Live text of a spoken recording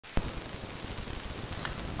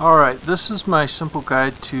Alright, this is my simple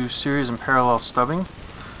guide to series and parallel stubbing.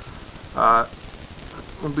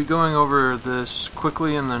 We'll be going over this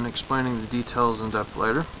quickly and then explaining the details in depth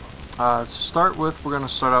later. To start with, we're going to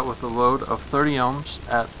start out with a load of 30 ohms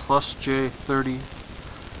at plus J30,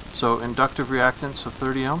 so inductive reactance of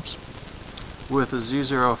 30 ohms, with a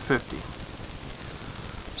Z0 of 50.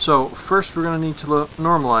 So first we're going to need to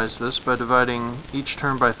normalize this by dividing each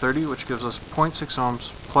term by 30, which gives us 0.6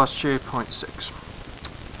 ohms plus J 0.6.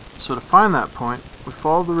 So to find that point, we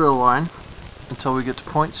follow the real line until we get to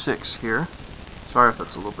 0.6 here. Sorry if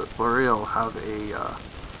that's a little bit blurry, I'll have a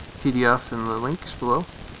PDF in the links below.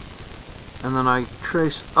 And then I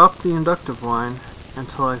trace up the inductive line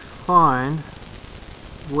until I find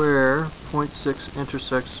where 0.6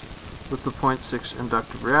 intersects with the 0.6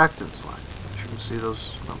 inductive reactance line. You can see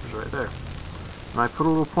those numbers right there. And I put a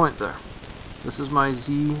little point there. This is my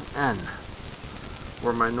Zn,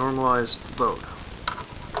 or my normalized load.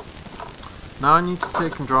 Now I need to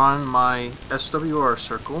take and draw in my SWR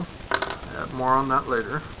circle, more on that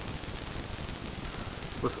later,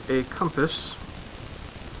 with a compass.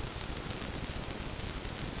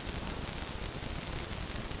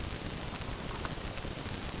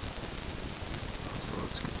 So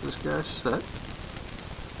let's get this guy set.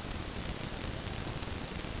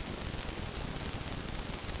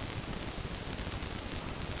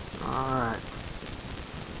 Alright,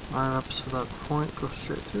 line up so that point goes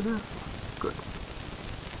straight through there. Good.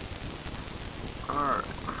 Alright.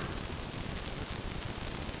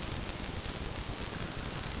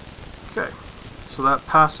 Okay, so that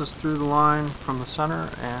passes through the line from the center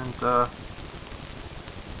and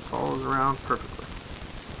follows around perfectly.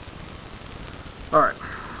 Alright,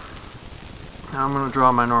 now I'm going to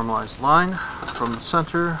draw my normalized line from the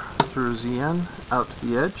center through Zn out to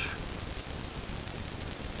the edge.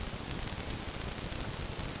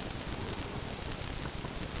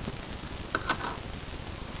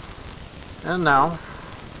 And now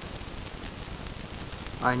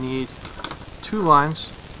I need two lines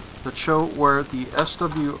that show where the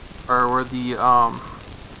SW, or where the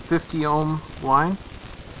 50 ohm line,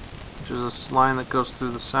 which is this line that goes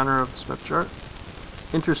through the center of the Smith chart,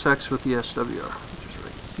 intersects with the SWR, which is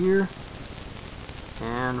right here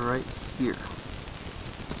and right here.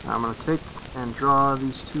 Now I'm going to take and draw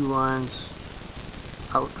these two lines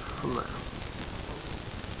out from there.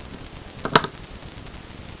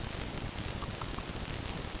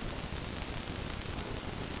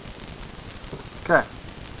 Okay,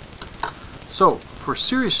 so for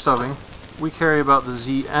series stubbing, we carry about the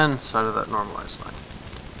Zn side of that normalized line.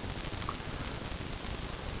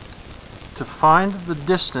 To find the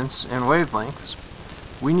distance in wavelengths,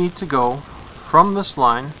 we need to go from this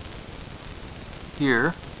line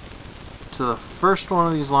here to the first one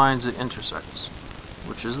of these lines it intersects,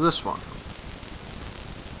 which is this one.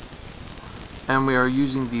 And we are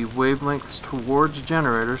using the wavelengths towards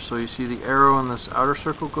generator, so you see the arrow in this outer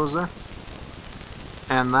circle goes there.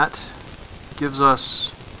 And that gives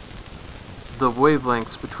us the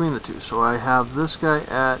wavelengths between the two. So I have this guy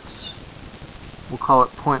at, we'll call it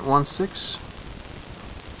 0.16,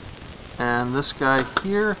 and this guy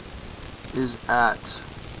here is at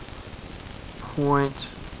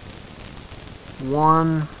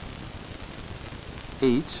 0.18.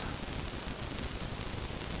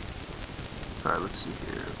 Alright, let's see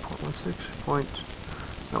here.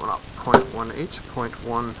 0.16, no, not 0.18,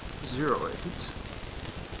 0.108.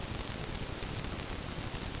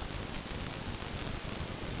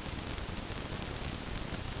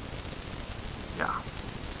 Yeah,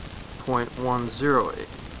 0.108.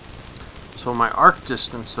 So my arc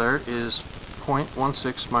distance there is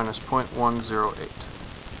 0.16 minus 0.108.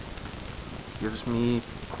 Gives me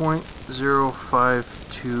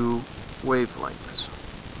 0.052 wavelengths.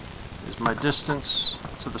 Is my distance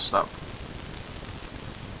to the stub.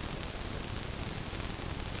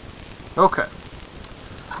 Okay,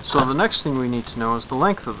 so the next thing we need to know is the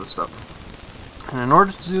length of the stub. And in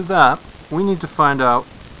order to do that, we need to find out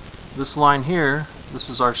this line here, this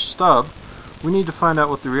is our stub, we need to find out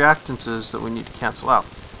what the reactance is that we need to cancel out.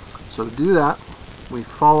 So to do that, we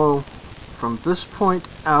follow from this point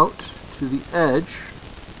out to the edge,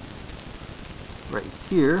 right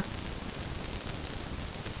here,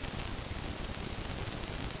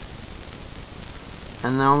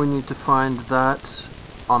 and now we need to find that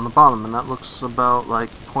on the bottom, and that looks about like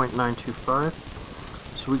 0.925.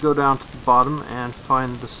 So we go down to the bottom and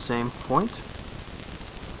find the same point.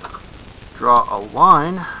 Draw a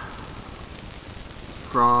line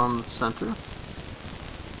from the center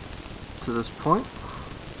to this point.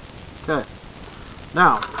 Okay,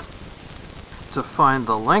 now to find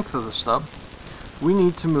the length of the stub, we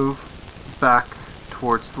need to move back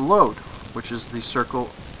towards the load, which is the circle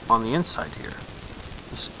on the inside here.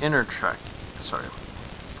 This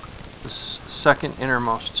second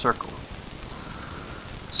innermost circle.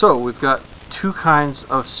 So we've got two kinds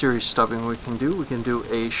of series stubbing we can do. We can do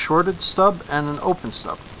a shorted stub and an open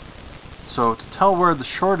stub. So to tell where the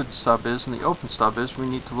shorted stub is and the open stub is, we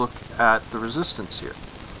need to look at the resistance here.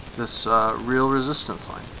 This real resistance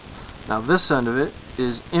line. Now this end of it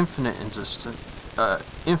is infinite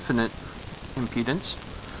impedance,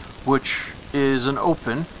 which is an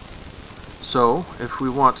open. So if we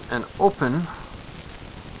want an open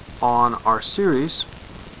on our series,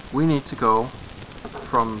 we need to go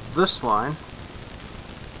from this line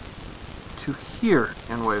to here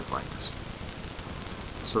in wavelengths.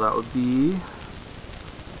 So that would be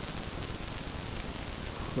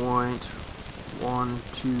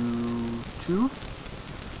 0.122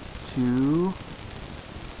 to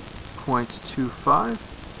 0.25.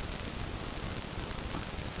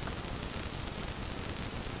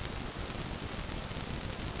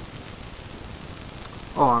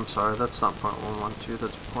 Oh, I'm sorry, that's not 0.112,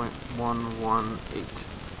 that's 0.118.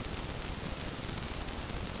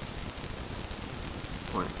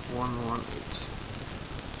 0.118.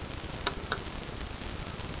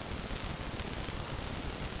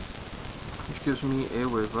 Which gives me a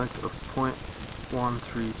wavelength of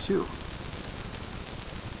 0.132.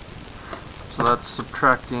 So that's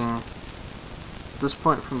subtracting this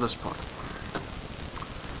point from this point.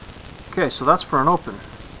 Okay, so that's for an open.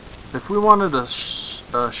 If we wanted a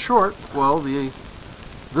short, well,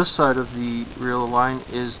 this side of the real line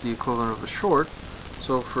is the equivalent of a short.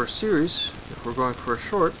 So for a series, if we're going for a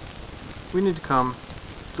short, we need to come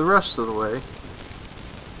the rest of the way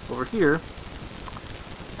over here.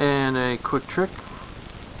 And a quick trick,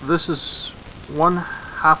 this is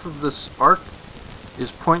 1/2 of this arc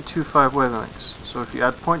is 0.25 wavelengths. So if you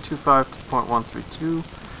add 0.25 to 0.132,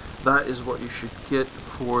 that is what you should get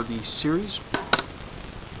for the series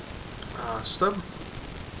stub,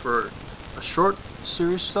 for a short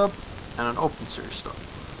series stub and an open series stub.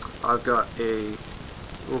 I've got a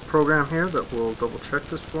little program here that will double check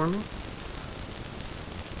this for me.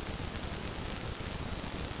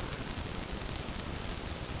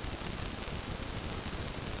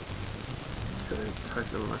 Okay,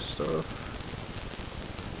 type in my stuff.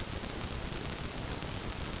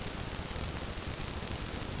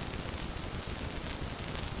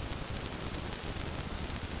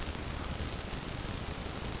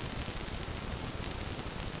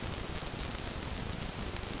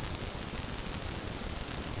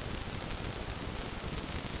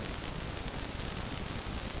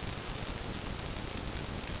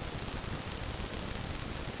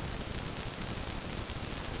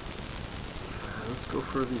 Let's go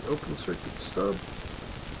for the open circuit stub.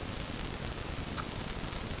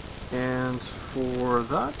 And for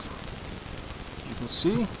that, you can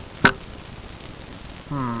see,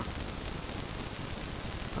 I'll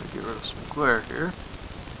get rid of some glare here.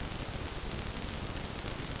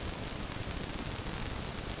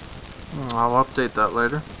 I'll update that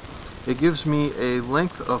later. It gives me a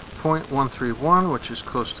length of 0.131, which is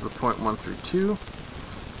close to the 0.132.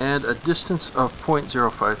 And a distance of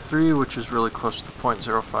 0.053, which is really close to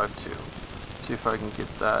 0.052. See if I can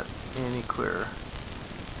get that any clearer.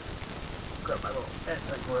 Grab my little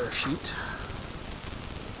anti-glare sheet.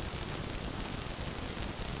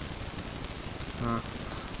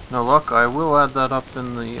 No luck. I will add that up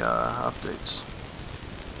in the updates.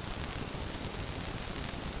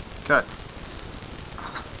 Okay.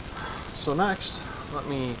 So next, let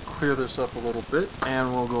me clear this up a little bit,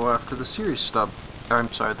 and we'll go after the series stub.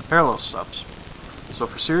 The parallel stubs. So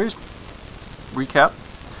for series, recap,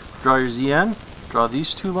 draw your ZN, draw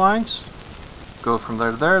these two lines, go from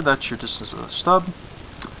there to there, that's your distance of the stub,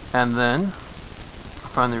 and then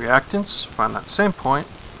find the reactance, find that same point,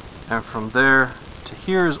 and from there to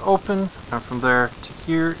here is open, and from there to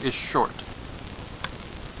here is short.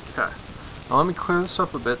 Okay, now let me clear this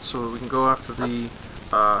up a bit so that we can go after the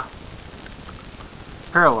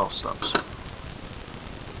parallel stubs.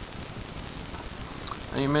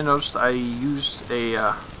 And you may notice I used a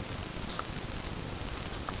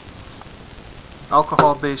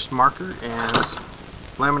alcohol-based marker and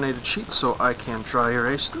laminated sheet so I can dry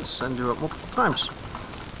erase this and do it multiple times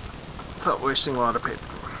without wasting a lot of paper.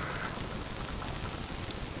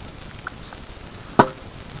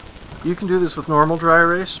 You can do this with normal dry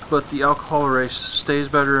erase, but the alcohol erase stays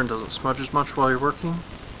better and doesn't smudge as much while you're working.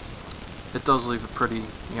 It does leave a pretty,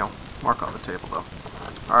 mark on the table though.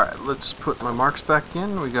 Alright, let's put my marks back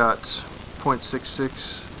in. We got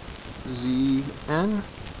 0.66 ZN.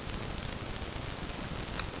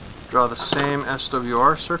 Draw the same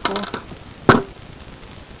SWR circle.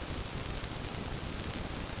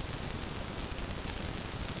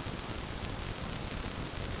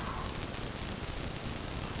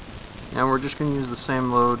 and we're just going to use the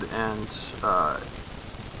same load and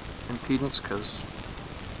impedance because,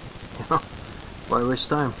 you know, why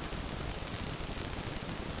waste time?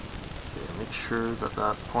 Okay, make sure that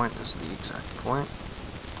that point is the exact point.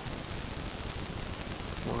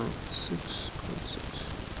 0.6.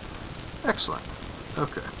 Excellent.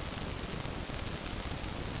 Okay.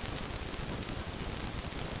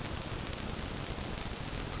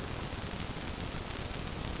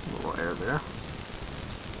 A little air there.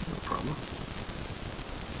 No problem.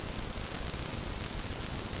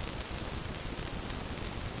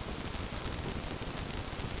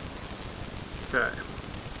 Okay.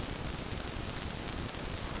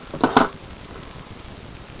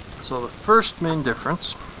 So the first main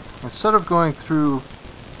difference, instead of going through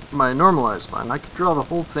my normalized line, I could draw the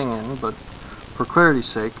whole thing in, but for clarity's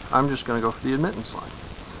sake, I'm just going to go for the admittance line.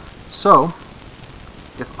 So,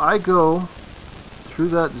 if I go through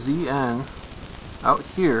that ZN out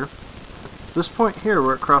here, this point here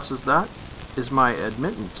where it crosses that is my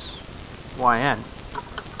admittance, YN,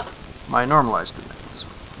 my normalized admittance.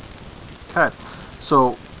 Okay,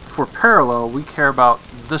 so for parallel, we care about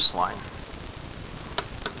this line.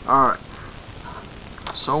 Alright,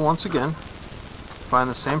 so once again, find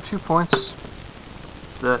the same 2 points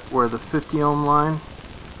that where the 50 ohm line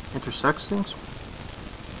intersects things,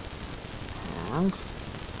 and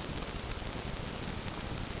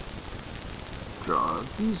draw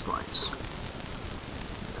these lines.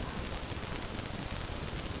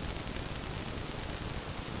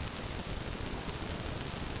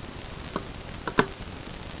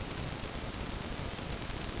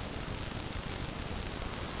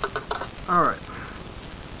 Alright,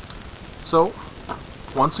 so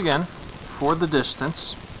once again, for the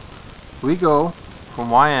distance, we go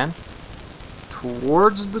from YN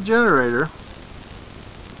towards the generator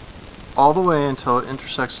all the way until it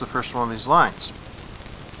intersects the first one of these lines.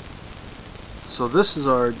 So this is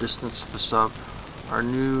our distance to the stub, our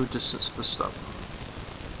new distance to the stub.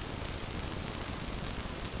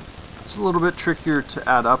 It's a little bit trickier to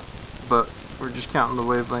add up, but we're just counting the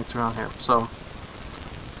wavelength around here. So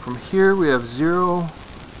from here we have 0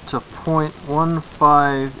 to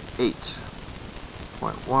 0.158.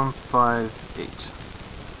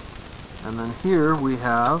 0.158. And then here we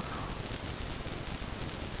have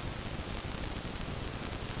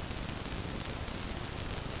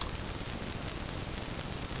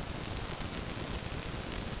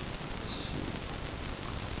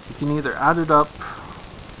you can either add it up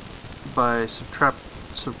by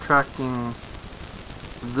subtracting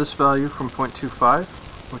this value from 0.25,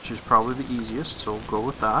 which is probably the easiest, so we'll go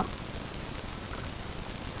with that.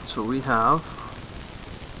 So we have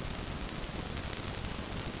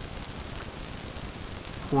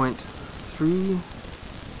 0.3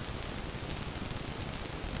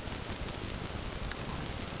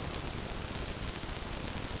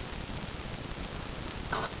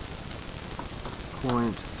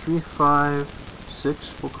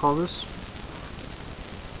 0.356, we'll call this.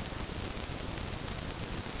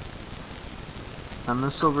 And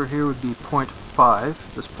this over here would be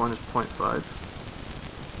 0.5. This point is 0.5.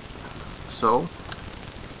 So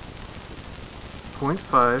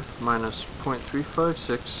 0.5 minus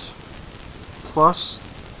 0.356 plus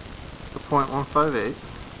the 0.158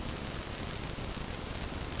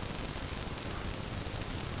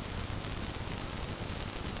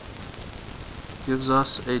 gives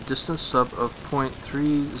us a distance stub of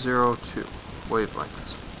 0.302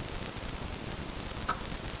 wavelengths.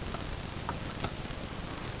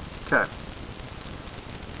 Okay.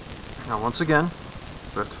 Now once again,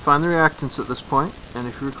 we have to find the reactance at this point, and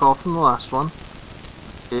if you recall from the last one,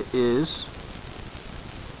 it is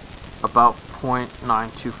about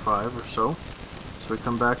 0.925 or so. So we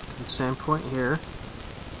come back to the same point here.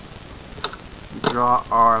 We draw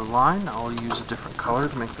our line. I'll use a different color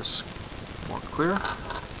to make this more clear.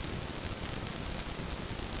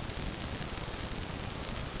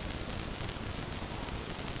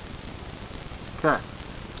 Okay.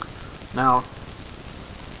 Now,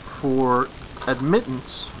 for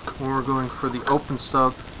admittance, when we're going for the open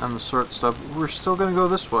stub and the sort stub, we're still going to go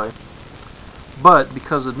this way. But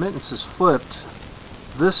because admittance is flipped,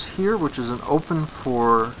 this here, which is an open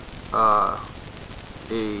for a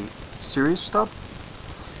series stub,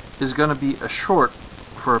 is going to be a short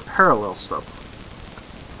for a parallel stub.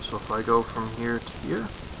 So if I go from here to here,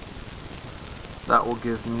 that will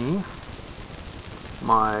give me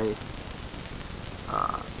my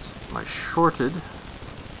my shorted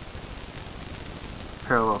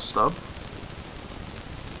parallel stub.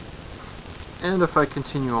 And if I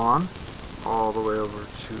continue on all the way over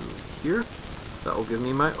to here, that will give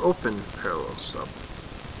me my open parallel stub.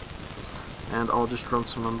 and I'll just run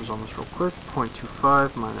some numbers on this real quick.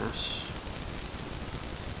 0.25 minus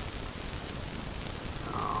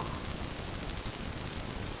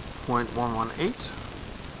 0.118.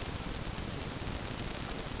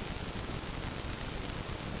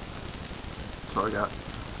 So I got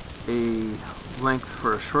a length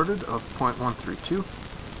for a shorted of 0.132,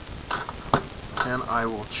 and I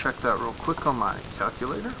will check that real quick on my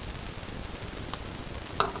calculator.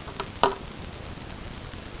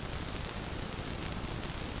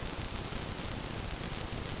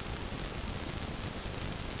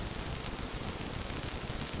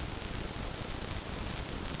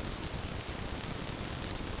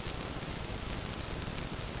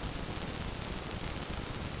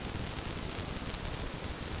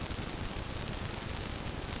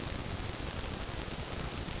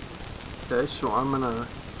 Okay, so I'm going to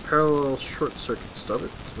parallel short circuit stub it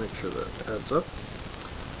to make sure that adds up.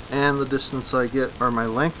 And the distance I get, or my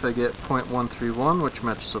length, I get 0.131, which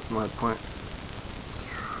matches up to my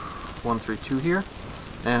 0.132 here.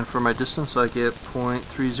 And for my distance I get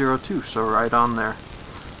 0.302, so right on there.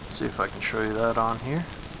 Let's see if I can show you that on here.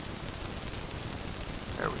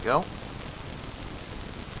 There we go.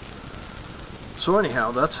 So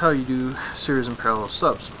anyhow, that's how you do series and parallel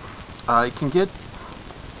stubs. It can get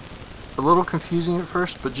a little confusing at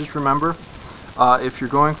first, but just remember, if you're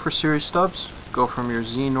going for series stubs, go from your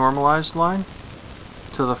Z normalized line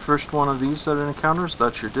to the first one of these that it encounters.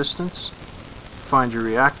 That's your distance. Find your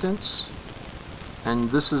reactance, and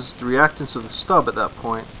this is the reactance of the stub at that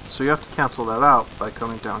point, so you have to cancel that out by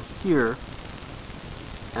coming down here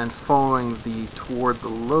and following toward the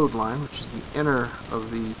load line, which is the inner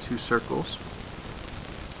of the two circles,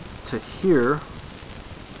 to here.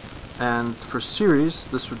 And for series,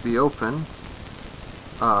 this would be open,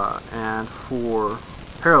 and for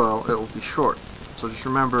parallel, it will be short. So just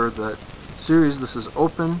remember that series, this is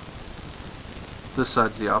open, this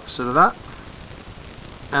side's the opposite of that,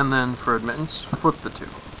 and then for admittance, flip the two.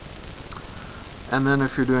 And then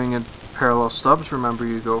if you're doing a parallel stubs, remember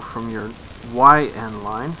you go from your YN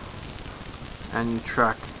line, and you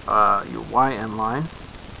track your YN line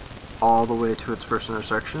all the way to its first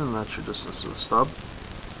intersection, and that's your distance to the stub.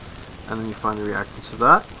 And then you find the reactance of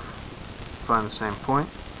that, find the same point,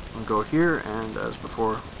 and go here, and as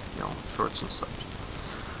before, shorts and stubs.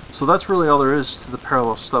 So that's really all there is to the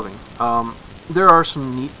parallel stubbing. There are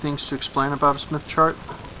some neat things to explain about a Smith chart.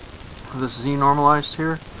 This Z normalized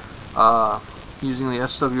here, using the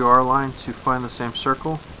SWR line to find the same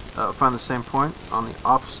circle, find the same point on the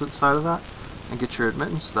opposite side of that, and get your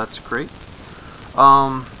admittance. That's great.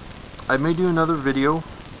 I may do another video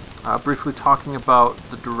briefly talking about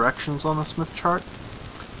the directions on the Smith chart,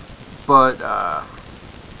 but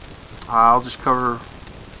I'll just cover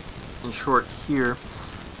in short here.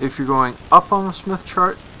 If you're going up on the Smith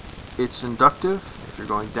chart, it's inductive. If you're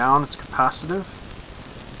going down, it's capacitive.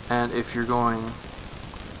 And if you're going,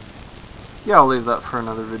 I'll leave that for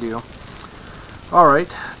another video. Alright,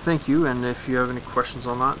 thank you, and if you have any questions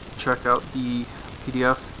on that, check out the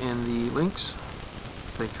PDF in the links.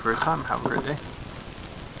 Thank you for your time. Have a great day.